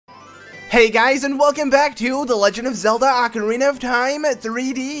Hey guys, and welcome back to The Legend of Zelda Ocarina of Time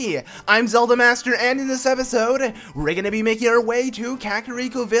 3D. I'm ZeldaMaster, and in this episode, we're gonna be making our way to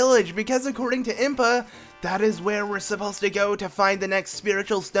Kakariko Village, because according to Impa, that is where we're supposed to go to find the next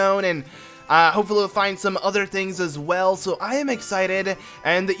spiritual stone, and hopefully we'll find some other things as well. So I am excited,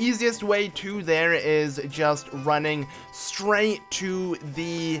 and the easiest way to there is just running straight to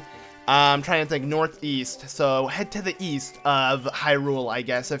the I'm trying to think, northeast, so head to the east of Hyrule, I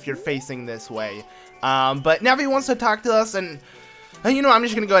guess, if you're facing this way. But Navi wants to talk to us, and you know, I'm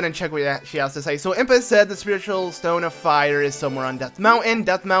just gonna go ahead and check what she has to say. So Impa said the spiritual stone of fire is somewhere on Death Mountain.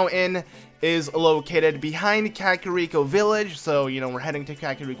 Death Mountain is located behind Kakariko Village, so, you know, we're heading to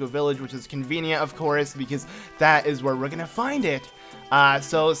Kakariko Village, which is convenient, of course, because that is where we're gonna find it.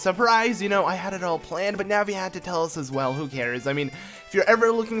 So, surprise, you know, I had it all planned, but Navi had to tell us as well. Who cares? I mean, if you're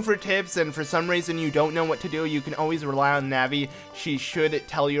ever looking for tips and for some reason you don't know what to do, you can always rely on Navi. She should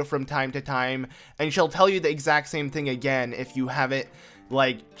tell you from time to time, and she'll tell you the exact same thing again if you haven't,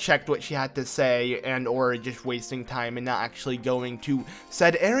 like, checked what she had to say and or just wasting time and not actually going to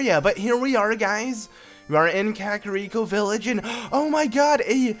said area. But here we are, guys. We are in Kakariko Village, and oh my god,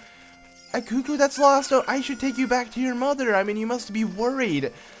 a cuckoo that's lost. Oh, I should take you back to your mother. I mean, you must be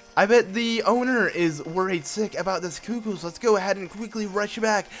worried. I bet the owner is worried sick about this cuckoo, so let's go ahead and quickly rush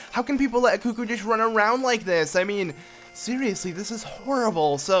back. How can people let a cuckoo just run around like this? I mean, seriously, this is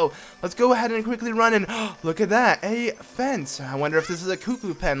horrible. So let's go ahead and quickly run, and look at that, a fence. I wonder if this is a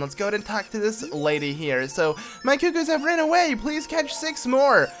cuckoo pen. Let's go ahead and talk to this lady here. So, my cuckoos have ran away. Please catch 6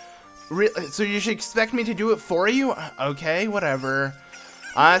 more. So you should expect me to do it for you? Okay, whatever.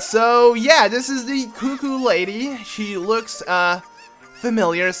 So yeah, this is the Cucco Lady. She looks,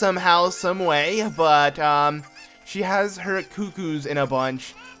 familiar somehow, some way, but, she has her cuckoos in a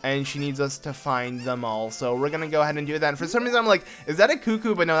bunch, and she needs us to find them all, so we're gonna go ahead and do that. And for some reason, I'm like, is that a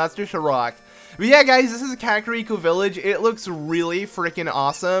cuckoo? But no, that's just a rock. But yeah, guys, this is Kakariko Village. It looks really freaking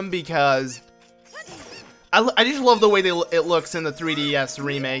awesome, because I just love the way it looks in the 3DS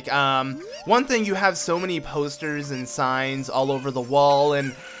remake. One thing, you have so many posters and signs all over the wall,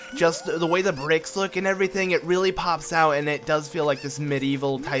 and just the way the bricks look and everything, it really pops out, and it does feel like this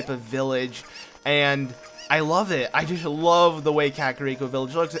medieval type of village, and I love it. I just love the way Kakariko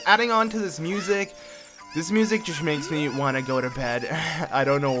Village looks. Adding on to this music just makes me want to go to bed. I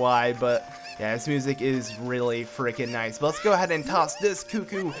don't know why, but yeah, this music is really freaking nice. But let's go ahead and toss this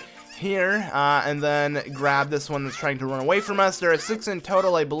cuckoo here, and then grab this one that's trying to run away from us. There are 6 in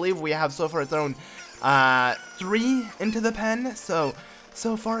total. I believe we have so far thrown 3 into the pen, so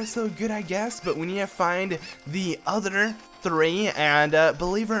far so good, I guess. But we need to find the other 3, and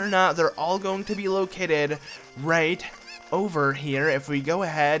believe it or not, they're all going to be located right over here. If we go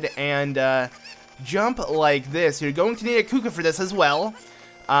ahead and jump like this, you're going to need a cuckoo for this as well.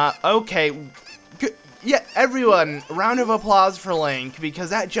 Okay, good. Yeah, everyone, round of applause for Link, because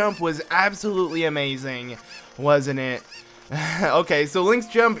that jump was absolutely amazing, wasn't it? Okay, so Link's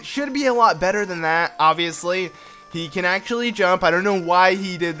jump should be a lot better than that, obviously. He can actually jump. I don't know why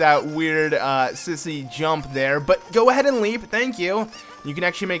he did that weird, sissy jump there, but go ahead and leap, thank you. You can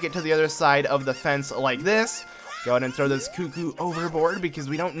actually make it to the other side of the fence like this. Go ahead and throw this cuckoo overboard, because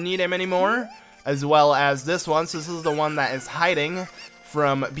we don't need him anymore, as well as this one. So this is the one that is hiding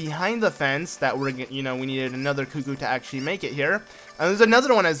from behind the fence that we needed another cuckoo to actually make it here. And there's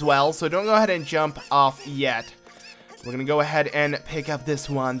another one as well, so don't go ahead and jump off yet. We're gonna go ahead and pick up this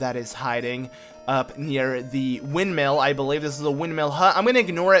one that is hiding up near the windmill. I believe this is a windmill hut. I'm gonna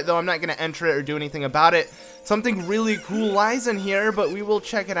ignore it though. I'm not gonna enter it or do anything about it. Something really cool lies in here, but we will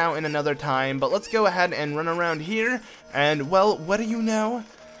check it out in another time. But let's go ahead and run around here, and well, what do you know?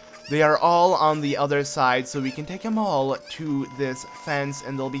 They are all on the other side, so we can take them all to this fence,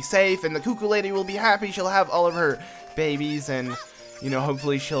 and they'll be safe, and the Cucco Lady will be happy. She'll have all of her babies, and, you know,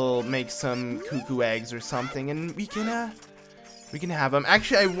 hopefully she'll make some cuckoo eggs or something, and we can have them.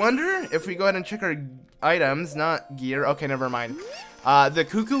 Actually, I wonder if we go ahead and check our items, not gear. Okay, never mind. The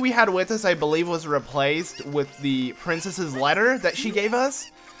cuckoo we had with us, I believe, was replaced with the princess's letter that she gave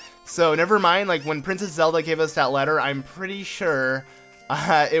us. So, never mind, like, when Princess Zelda gave us that letter, I'm pretty sure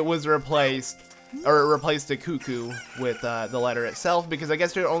it was replaced, or it replaced the cuckoo with the letter itself, because I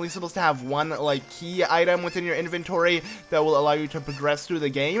guess you're only supposed to have one, like, key item within your inventory that will allow you to progress through the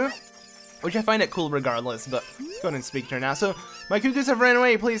game, which I find it cool regardless. But let's go ahead and speak to her now. So, my cuckoos have ran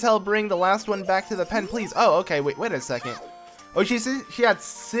away. Please help bring the last one back to the pen, please. Oh, okay, wait a second. Oh, she had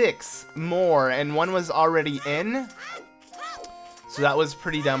 6 more, and one was already in? So that was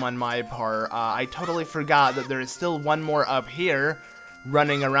pretty dumb on my part. I totally forgot that there is still one more up here,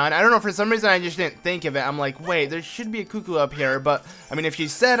 running around. I don't know, for some reason I just didn't think of it. I'm like, wait, there should be a cuckoo up here, but I mean, if she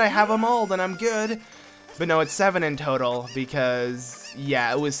said I have them all, then I'm good. But no, it's 7 in total because,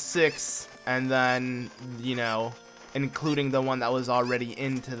 yeah, it was 6, and then, you know, including the one that was already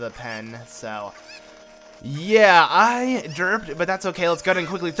into the pen, so... Yeah, I derped, but that's okay. Let's go ahead and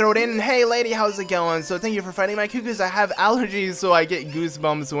quickly throw it in. Hey, lady, how's it going? So thank you for fighting my cuckoos. I have allergies, so I get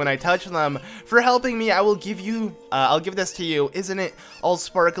goosebumps when I touch them. For helping me, I will give you, I'll give this to you. Isn't it all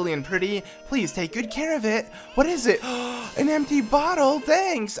sparkly and pretty? Please take good care of it. What is it? An empty bottle.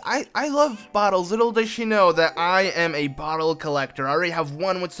 Thanks. I love bottles. Little does she know that I am a bottle collector. I already have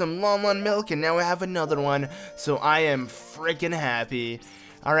one with some Lon milk, and now I have another one. So I am freaking happy.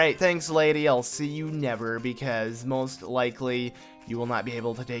 Alright, thanks lady, I'll see you never, because most likely you will not be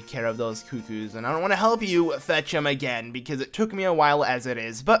able to take care of those cuckoos, and I don't want to help you fetch them again, because it took me a while as it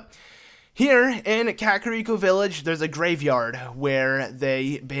is. But here in Kakariko Village, there's a graveyard where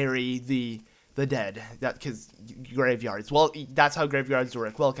they bury the dead. Because graveyards, well, that's how graveyards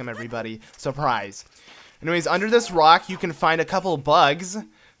work. Welcome everybody, surprise. Anyways, under this rock you can find a couple bugs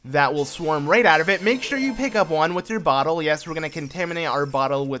that will swarm right out of it. Make sure you pick up one with your bottle. Yes, we're going to contaminate our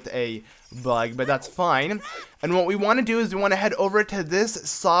bottle with a bug, but that's fine. And what we want to do is we want to head over to this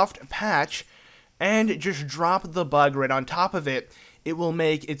soft patch and just drop the bug right on top of it. It will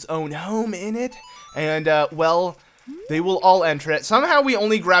make its own home in it, and, well, they will all enter it. Somehow we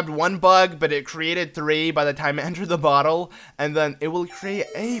only grabbed one bug, but it created 3 by the time it entered the bottle, and then it will create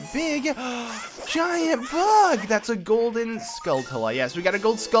a big, giant bug. That's a golden skulltula. Yes, we got a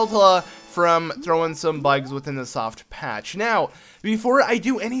gold skulltula from throwing some bugs within the soft patch. Now, before I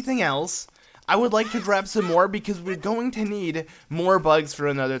do anything else, I would like to grab some more because we're going to need more bugs for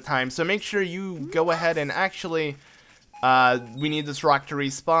another time. So make sure you go ahead and actually... we need this rock to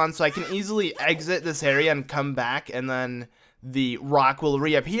respawn, so I can easily exit this area and come back, and then the rock will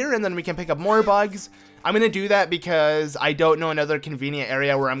reappear, and then we can pick up more bugs. I'm gonna do that because I don't know another convenient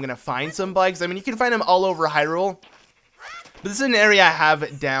area where I'm gonna find some bugs. I mean, you can find them all over Hyrule, but this is an area I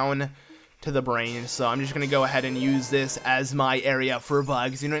have down to the brain, so I'm just gonna go ahead and use this as my area for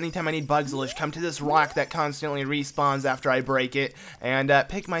bugs. You know, anytime I need bugs, I'll just come to this rock that constantly respawns after I break it and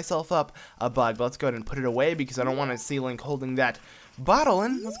pick myself up a bug. But let's go ahead and put it away because I don't want to see Link holding that bottle.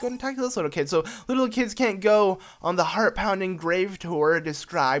 And let's go ahead and talk to this little kid. So little kids can't go on the heart-pounding grave tour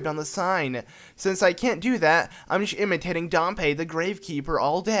described on the sign. Since I can't do that, I'm just imitating Dompe, the gravekeeper,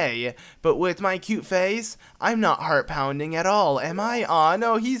 all day. But with my cute face, I'm not heart-pounding at all, am I? Aw,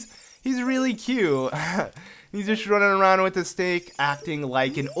 no, he's really cute. He's just running around with a stake, acting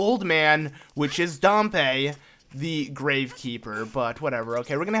like an old man, which is Dompe, the gravekeeper. But whatever.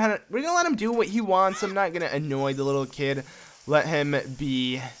 Okay, we're gonna let him do what he wants. I'm not gonna annoy the little kid. Let him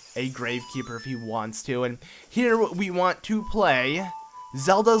be a gravekeeper if he wants to. And here we want to play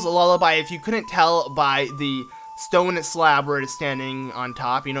Zelda's Lullaby. If you couldn't tell by the stone slab where it's standing on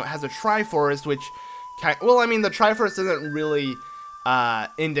top, you know, it has a Triforest, which, well, I mean, the Triforest doesn't really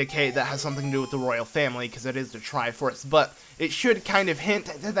indicate that has something to do with the royal family, because it is the Triforce, but it should kind of hint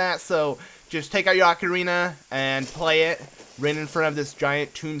to that. So just take out your ocarina and play it right in front of this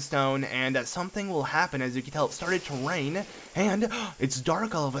giant tombstone, and something will happen. As you can tell, it started to rain, and it's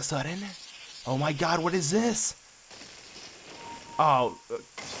dark all of a sudden. Oh my god, what is this? Oh,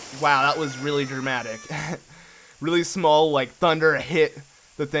 wow, that was really dramatic. Really small, like, thunder hit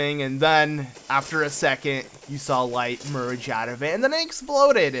the thing, and then after a second you saw light merge out of it, and then it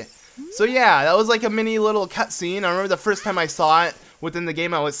exploded. So yeah, that was like a mini little cutscene. I remember the first time I saw it within the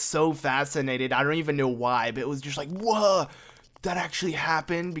game, I was so fascinated. I don't even know why, but it was just like, whoa, that actually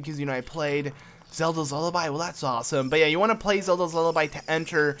happened, because, you know, I played Zelda's Lullaby. Well, that's awesome. But yeah, you want to play Zelda's Lullaby to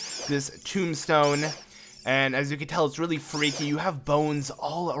enter this tombstone, and as you can tell, it's really freaky. You have bones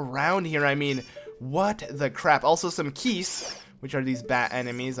all around here. I mean, what the crap. Also some keys, which are these bat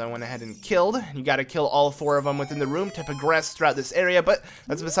enemies I went ahead and killed. You gotta kill all 4 of them within the room to progress throughout this area, but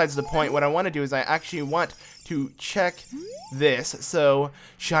that's besides the point. What I want to do is I actually want to check this. So,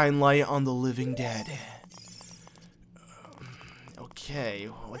 shine light on the living dead. Okay,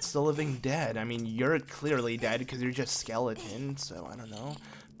 what's the living dead? I mean, you're clearly dead because you're just skeleton, so I don't know.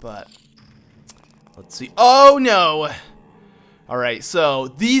 But, let's see. Oh, no! Alright, so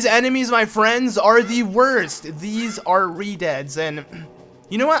these enemies, my friends, are the worst. These are re-deads, and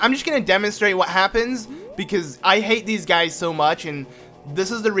you know what? I'm just gonna demonstrate what happens, because I hate these guys so much, and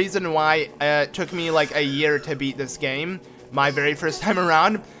this is the reason why it took me like a year to beat this game, my very first time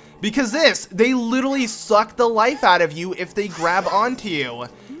around. Because they literally suck the life out of you if they grab onto you.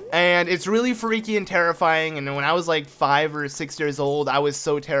 And it's really freaky and terrifying, and when I was like 5 or 6 years old, I was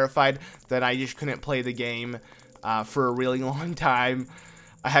so terrified that I just couldn't play the game. for a really long time.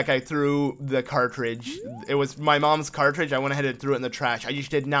 Heck, I threw the cartridge. It was my mom's cartridge. I went ahead and threw it in the trash. I just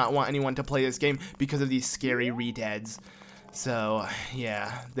did not want anyone to play this game because of these scary redeads. So,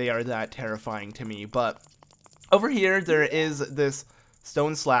 yeah, they are that terrifying to me. But over here, there is this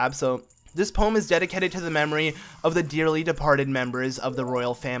stone slab. So, this poem is dedicated to the memory of the dearly departed members of the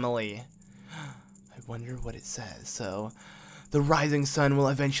royal family. I wonder what it says. So, the rising sun will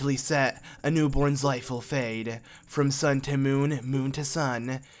eventually set, a newborn's life will fade. From sun to moon, moon to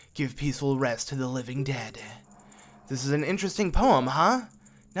sun, give peaceful rest to the living dead. This is an interesting poem, huh?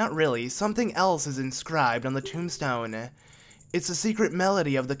 Not really. Something else is inscribed on the tombstone. It's a secret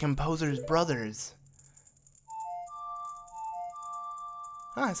melody of the composer's brothers.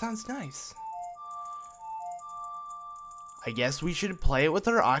 Ah, it sounds nice. I guess we should play it with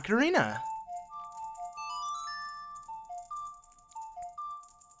our ocarina.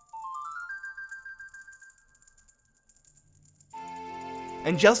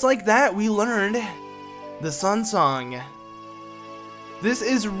 And just like that, we learned the Sun Song. This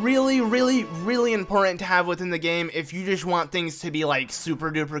is really, really, really important to have within the game if you just want things to be like super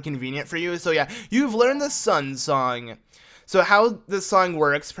duper convenient for you. So yeah, you've learned the Sun Song. So how this song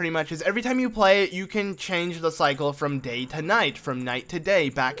works pretty much is every time you play it, you can change the cycle from day to night, from night to day,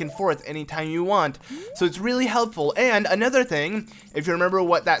 back and forth anytime you want. So it's really helpful. And another thing, if you remember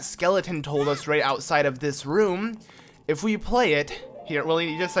what that skeleton told us right outside of this room, if we play it, here, well,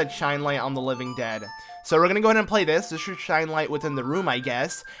 he just said shine light on the living dead. So we're gonna go ahead and play this. This should shine light within the room, I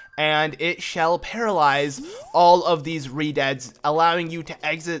guess. And it shall paralyze all of these redeads, allowing you to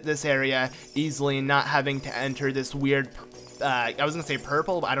exit this area easily and not having to enter this weird, I was gonna say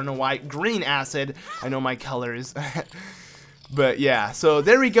purple, but I don't know why, green acid. I know my colors. But yeah, so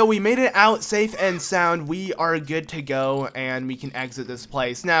there we go. We made it out safe and sound. We are good to go, and we can exit this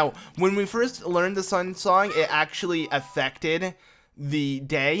place. Now, when we first learned the Sun Song, it actually affected the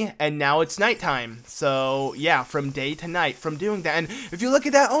day, and now it's nighttime. So yeah, from day to night from doing that. And if you look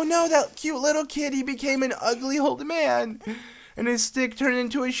at that, oh no, that cute little kid, he became an ugly old man and his stick turned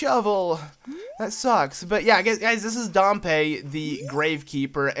into a shovel. That sucks. But yeah, guys, this is Dampé, the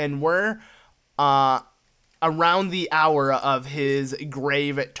Gravekeeper, and we're around the hour of his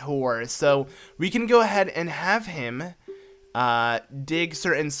grave tour, so we can go ahead and have him dig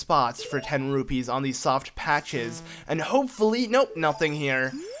certain spots for 10 rupees on these soft patches, and hopefully, nope, nothing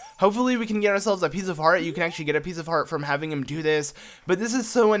here. Hopefully we can get ourselves a piece of heart. You can actually get a piece of heart from having him do this, but this is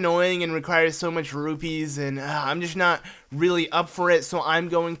so annoying and requires so much rupees, and I'm just not really up for it, so I'm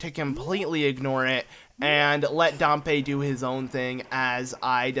going to completely ignore it and let Dampé do his own thing as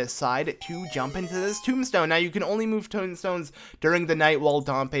I decide to jump into this tombstone. Now, you can only move tombstones during the night while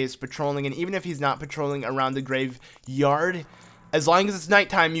Dampé is patrolling, and even if he's not patrolling around the graveyard, as long as it's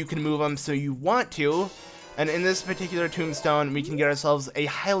nighttime, you can move them so you want to. And in this particular tombstone, we can get ourselves a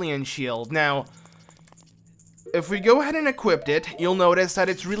Hylian shield. Now, if we go ahead and equip it, you'll notice that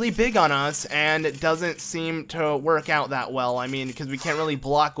it's really big on us, and it doesn't seem to work out that well. I mean, because we can't really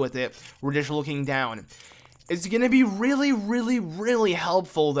block with it, we're just looking down. It's going to be really, really, really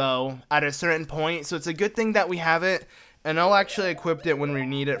helpful, though, at a certain point, so it's a good thing that we have it, and I'll actually equip it when we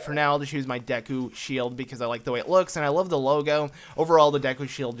need it. For now, I'll just use my Deku shield because I like the way it looks, and I love the logo. Overall, the Deku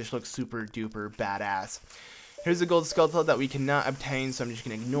shield just looks super duper badass. Here's a Gold Skulltula that we cannot obtain, so I'm just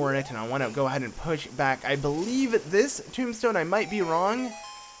going to ignore it, and I want to go ahead and push back. I believe this tombstone, I might be wrong.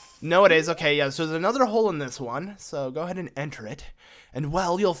 No, it is. Okay, yeah, so there's another hole in this one, so go ahead and enter it. And,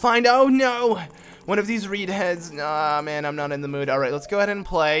 well, you'll find, oh no, one of these reed heads. Nah, man, I'm not in the mood. Alright, let's go ahead and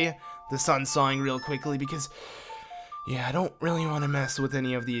play the Sun Song real quickly, because yeah, I don't really want to mess with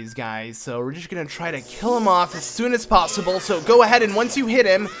any of these guys, so we're just going to try to kill him off as soon as possible. So go ahead, and once you hit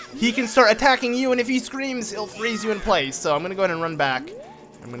him, he can start attacking you, and if he screams, he'll freeze you in place. So I'm going to go ahead and run back.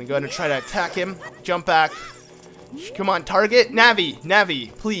 I'm going to go ahead and try to attack him. Jump back. Come on, target.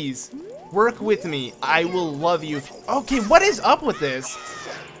 Navi, please. Work with me. I will love you. Okay, what is up with this?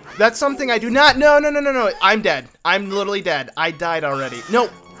 That's something I do not... No. I'm dead. I'm literally dead. I died already.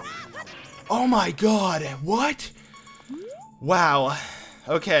 No. Oh my god. What? Wow.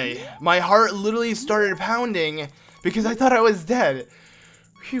 Okay. My heart literally started pounding because I thought I was dead.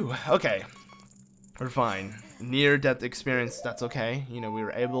 Phew. Okay. We're fine. Near-death experience. That's okay. You know, we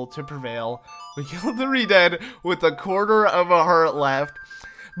were able to prevail. We killed the Redead with a quarter of a heart left.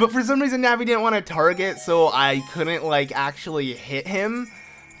 But for some reason, Navi didn't want to target, so I couldn't, like, actually hit him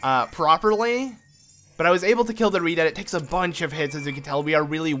properly. But I was able to kill the Redead. It takes a bunch of hits, as you can tell. We are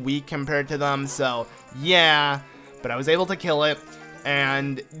really weak compared to them, so yeah. But I was able to kill it,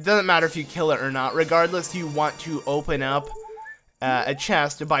 and it doesn't matter if you kill it or not. Regardless, you want to open up a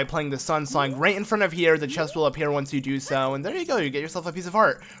chest by playing the Sun Song right in front of here. The chest will appear once you do so, and there you go, you get yourself a piece of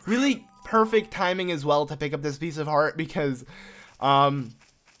heart. Really perfect timing as well to pick up this piece of heart, because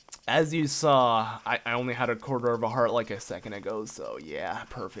as you saw, I only had a quarter of a heart like a second ago, so yeah,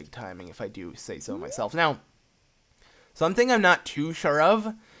 perfect timing if I do say so myself. Now, something I'm not too sure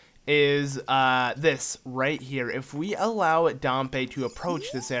of is this right here. If we allow Dompe to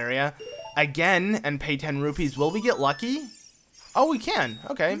approach this area again and pay 10 rupees, will we get lucky? Oh, we can.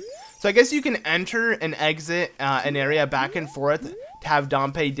 Okay. So I guess you can enter and exit an area back and forth to have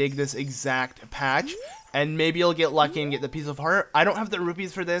Dompe dig this exact patch, and maybe you'll get lucky and get the piece of heart. I don't have the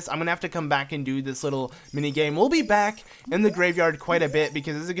rupees for this. I'm going to have to come back and do this little mini game. We'll be back in the graveyard quite a bit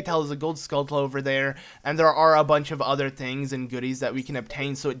because, as you can tell, there's a Gold Skulltula over there, and there are a bunch of other things and goodies that we can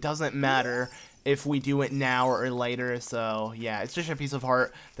obtain, so it doesn't matter if we do it now or later. So yeah, it's just a piece of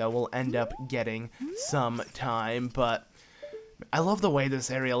heart that we'll end up getting sometime. But I love the way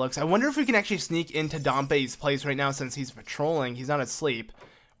this area looks. I wonder if we can actually sneak into Dompe's place right now since he's patrolling. He's not asleep.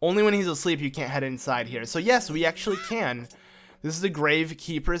 Only when he's asleep you can't head inside here. So yes, we actually can. This is the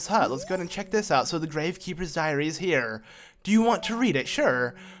Gravekeeper's hut. Let's go ahead and check this out. So the Gravekeeper's diary is here. Do you want to read it?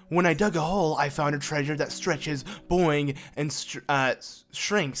 Sure. When I dug a hole, I found a treasure that stretches, boing, and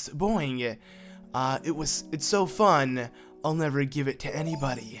shrinks, boing. It's so fun. I'll never give it to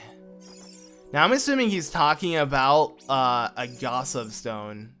anybody. Now I'm assuming he's talking about a gossip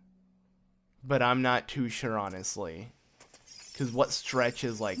stone, but I'm not too sure, honestly. Because what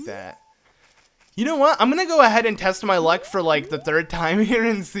stretches like that? You know what? I'm going to go ahead and test my luck for like the 3rd time here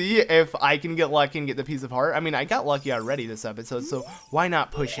and see if I can get lucky and get the piece of heart. I mean, I got lucky already this episode, so why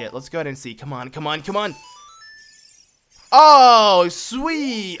not push it? Let's go ahead and see. Come on, come on, come on. Oh,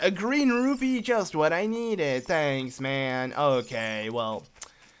 sweet. A green rupee, just what I needed. Thanks, man. Okay, well,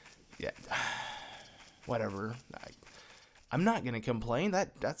 yeah. Whatever. I'm not going to complain.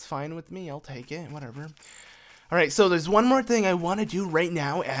 That's fine with me. I'll take it. Whatever. Alright, so there's one more thing I want to do right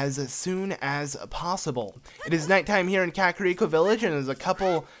now as soon as possible. It is nighttime here in Kakariko Village, and there's a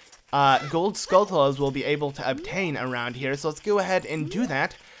couple Gold Skulltulas we'll be able to obtain around here, so let's go ahead and do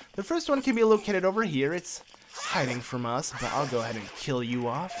that. The first one can be located over here. It's hiding from us, but I'll go ahead and kill you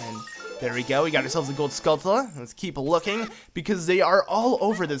off, and there we go. We got ourselves a Gold Skulltula. Let's keep looking, because they are all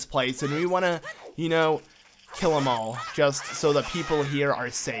over this place, and we want to, you know, kill them all, just so the people here are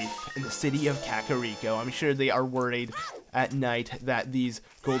safe in the city of Kakariko. I'm sure they are worried at night that these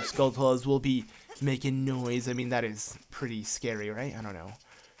Gold Skulltulas will be making noise. I mean, that is pretty scary, right? I don't know.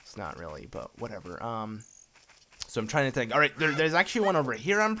 It's not really, but whatever. So I'm trying to think. All right, there's actually one over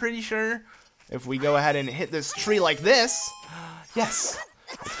here, I'm pretty sure. If we go ahead and hit this tree like this. Yes.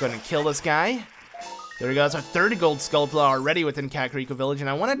 Let's go ahead and kill this guy. There we go, that's our 3rd Gold Skulltula already within Kakariko Village, and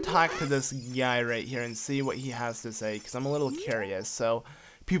I want to talk to this guy right here and see what he has to say, because I'm a little curious. So,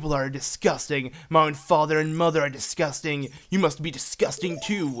 people are disgusting. My own father and mother are disgusting. You must be disgusting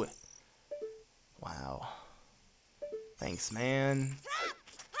too. Wow. Thanks, man.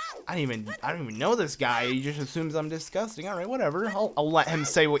 I don't even know this guy. He just assumes I'm disgusting. All right, whatever. I'll let him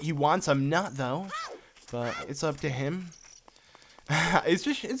say what he wants. I'm not, though. But it's up to him. It's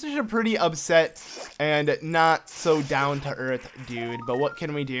just a pretty upset and not so down to earth dude, but what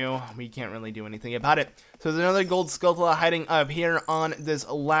can we do? We can't really do anything about it. So there's another Gold Skulltula hiding up here on this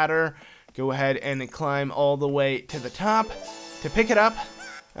ladder. Go ahead and climb all the way to the top to pick it up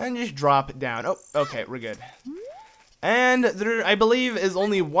and just drop it down. Oh, okay, we're good. And there, I believe, is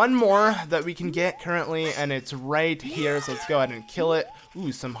only one more that we can get currently, and it's right here, so let's go ahead and kill it.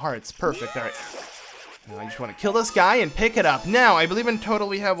 Ooh, some hearts. Perfect. All right. I just want to kill this guy and pick it up. Now, I believe in total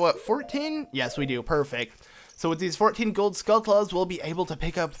we have, what, 14? Yes, we do. Perfect. So with these 14 Gold Skulltulas, we'll be able to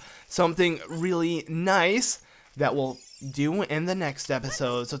pick up something really nice that we'll do in the next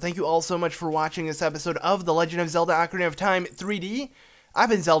episode. So thank you all so much for watching this episode of The Legend of Zelda Ocarina of Time 3D. I've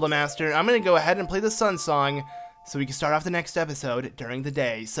been ZeldaMaster. I'm going to go ahead and play the Sun Song so we can start off the next episode during the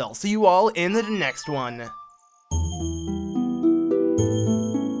day. So I'll see you all in the next one.